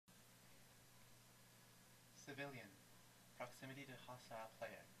Civilian. Proximity to hostile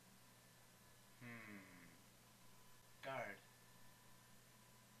player. Guard.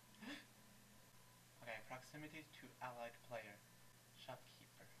 Okay, proximity to allied player.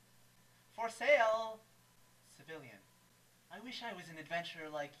 Shopkeeper. For sale! Civilian. I wish I was an adventurer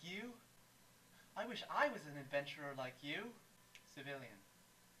like you. I wish I was an adventurer like you. Civilian.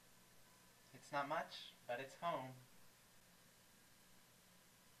 It's not much, but it's home.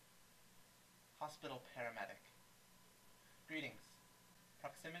 Hospital paramedic. Greetings.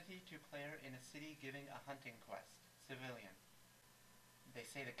 Proximity to player in a city giving a hunting quest. Civilian. They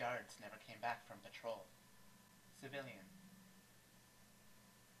say the guards never came back from patrol. Civilian.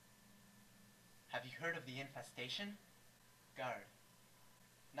 Have you heard of the infestation? Guard.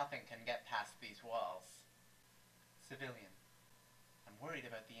 Nothing can get past these walls. Civilian. I'm worried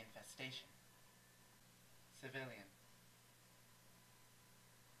about the infestation. Civilian.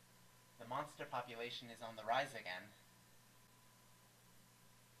 The monster population is on the rise again.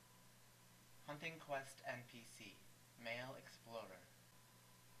 Hunting quest NPC. Male explorer.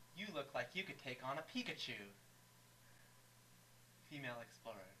 You look like you could take on a Pikachu. Female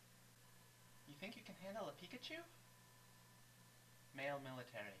explorer. You think you can handle a Pikachu? Male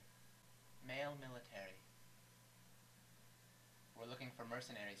military. Male military. We're looking for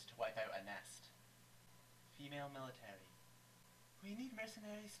mercenaries to wipe out a nest. Female military. We need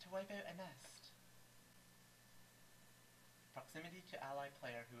mercenaries to wipe out a nest. Proximity to ally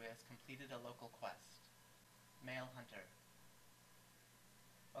player who has completed a local quest. Male hunter.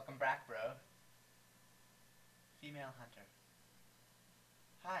 Welcome back, bro. Female hunter.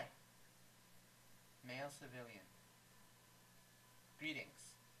 Hi. Male civilian.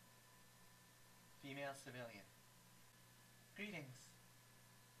 Greetings. Female civilian. Greetings.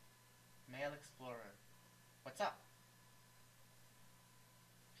 Male explorer. What's up?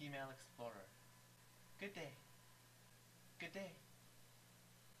 Female explorer. Good day. Good day.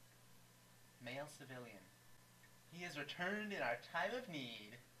 Male civilian. He has returned in our time of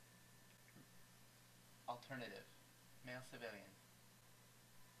need. Alternative. Male civilian.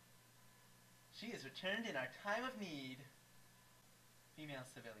 She has returned in our time of need. Female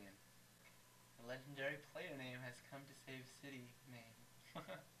civilian. The legendary player name has come to save city name.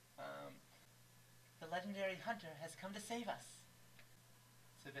 The legendary hunter has come to save us.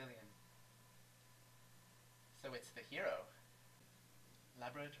 Civilian. So it's the hero.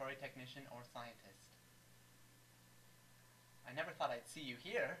 Laboratory technician or scientist. I never thought I'd see you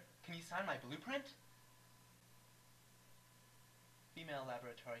here. Can you sign my blueprint? Female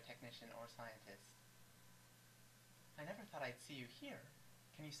laboratory technician or scientist. I never thought I'd see you here.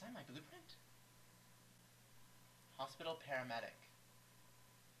 Can you sign my blueprint? Hospital paramedic.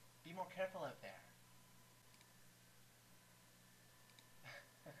 Be more careful out there.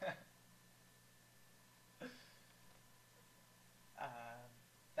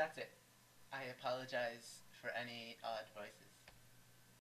 That's it. I apologize for any odd voices.